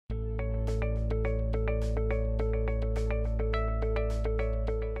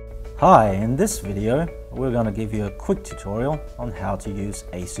Hi, in this video we're going to give you a quick tutorial on how to use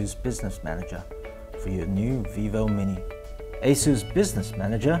Asus Business Manager for your new VivoMini. Asus Business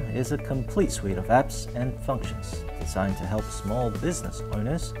Manager is a complete suite of apps and functions designed to help small business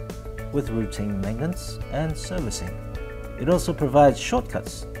owners with routine maintenance and servicing. It also provides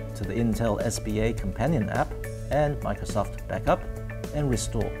shortcuts to the Intel SBA companion app and Microsoft Backup and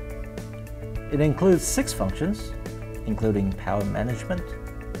Restore. It includes 6 functions, including power management,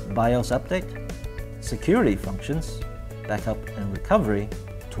 BIOS update, security functions, backup and recovery,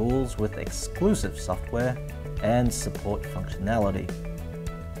 tools with exclusive software, and support functionality.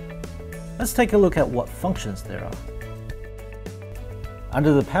 Let's take a look at what functions there are.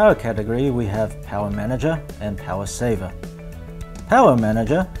 Under the Power category, we have Power Manager and Power Saver. Power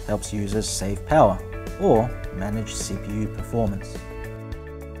Manager helps users save power or manage CPU performance.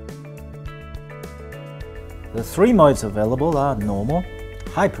 The 3 modes available are Normal,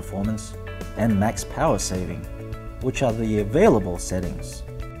 High Performance, and Max Power Saving, which are the available settings.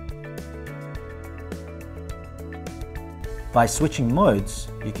 By switching modes,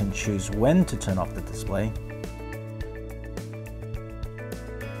 you can choose when to turn off the display,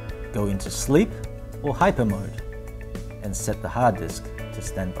 go into sleep or hyper mode, and set the hard disk to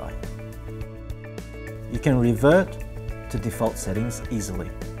standby. You can revert to default settings easily.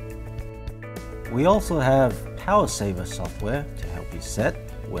 We also have Power Saver software to help you set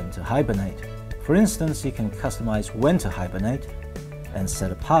when to hibernate. For instance, you can customize when to hibernate and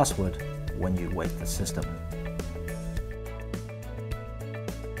set a password when you wake the system.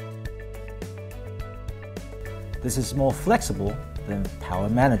 This is more flexible than Power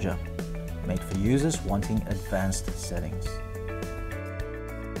Manager, made for users wanting advanced settings.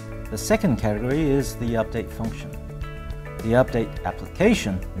 The second category is the Update function. The Update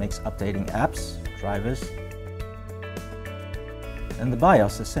application makes updating apps, drivers, and the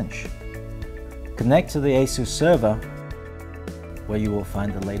BIOS a cinch. Connect to the Asus server, where you will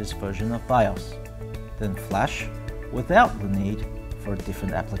find the latest version of BIOS, then flash without the need for a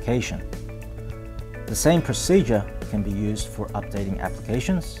different application. The same procedure can be used for updating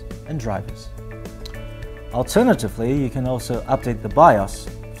applications and drivers. Alternatively, you can also update the BIOS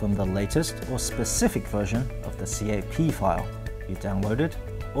from the latest or specific version of the CAP file you downloaded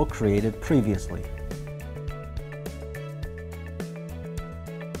or created previously.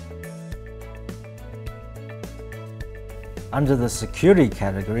 Under the Security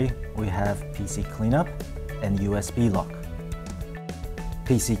category, we have PC Cleanup and USB Lock.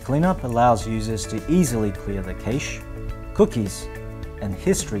 PC Cleanup allows users to easily clear the cache, cookies, and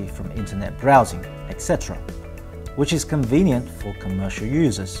history from internet browsing, etc., which is convenient for commercial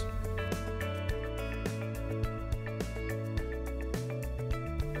users.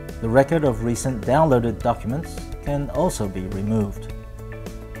 The record of recent downloaded documents can also be removed.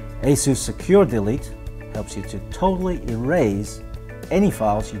 Asus Secure Delete helps you to totally erase any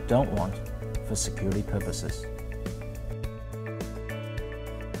files you don't want for security purposes.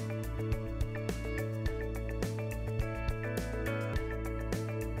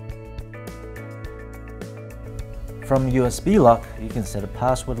 From USB Lock, you can set a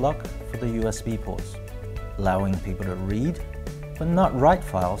password lock for the USB ports, allowing people to read but not write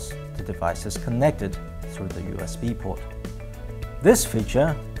files to devices connected through the USB port. This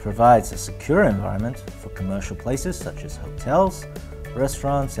feature provides a secure environment for commercial places such as hotels,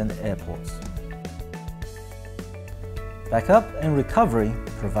 restaurants, and airports. Backup and Recovery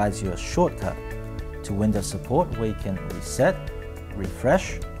provides you a shortcut to Windows support where you can reset,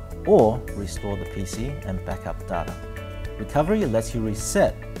 refresh, or restore the PC and backup data. Recovery lets you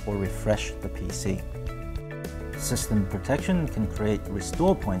reset or refresh the PC. System Protection can create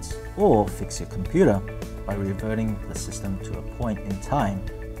restore points or fix your computer by reverting the system to a point in time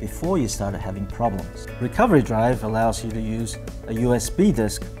before you started having problems. Recovery Drive allows you to use a USB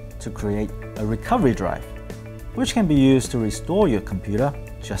disk to create a recovery drive, which can be used to restore your computer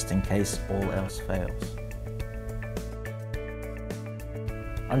just in case all else fails.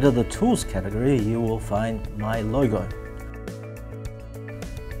 Under the Tools category, you will find My Logo,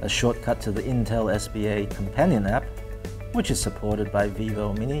 a shortcut to the Intel SBA companion app, which is supported by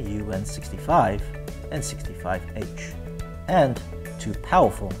VivoMini UN65 and 65H, and 2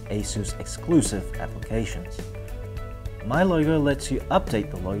 powerful Asus exclusive applications. My Logo lets you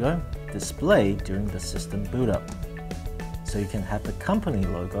update the logo displayed during the system boot up, so you can have the company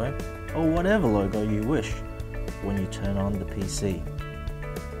logo or whatever logo you wish when you turn on the PC.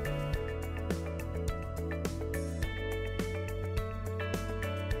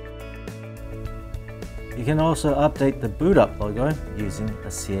 You can also update the boot up logo using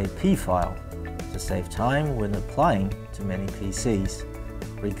a CAP file to save time when applying to many PCs.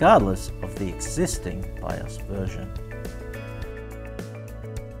 regardless of the existing BIOS version.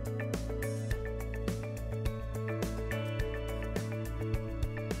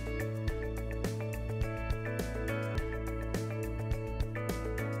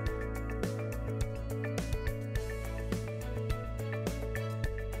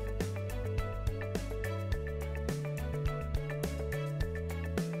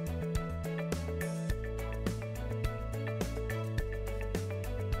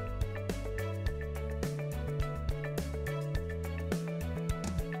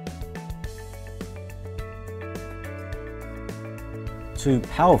 Two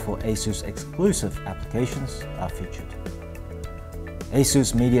powerful Asus exclusive applications are featured.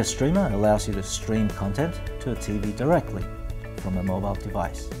 Asus Media Streamer allows you to stream content to a TV directly from a mobile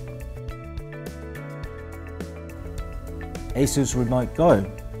device. Asus Remote Go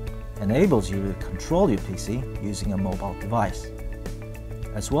enables you to control your PC using a mobile device,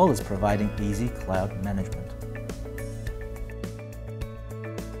 as well as providing easy cloud management.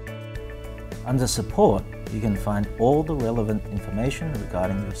 Under Support, you can find all the relevant information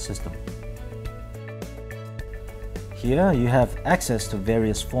regarding your system. Here you have access to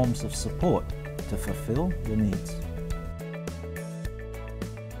various forms of support to fulfill your needs.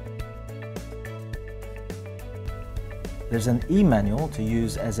 There's an e-manual to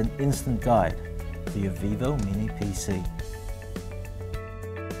use as an instant guide for your VivoMini PC.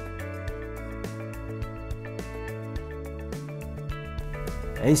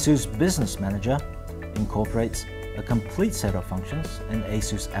 Asus Business Manager incorporates a complete set of functions and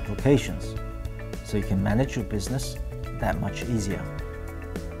Asus applications, so you can manage your business that much easier.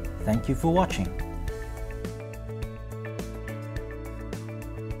 Thank you for watching.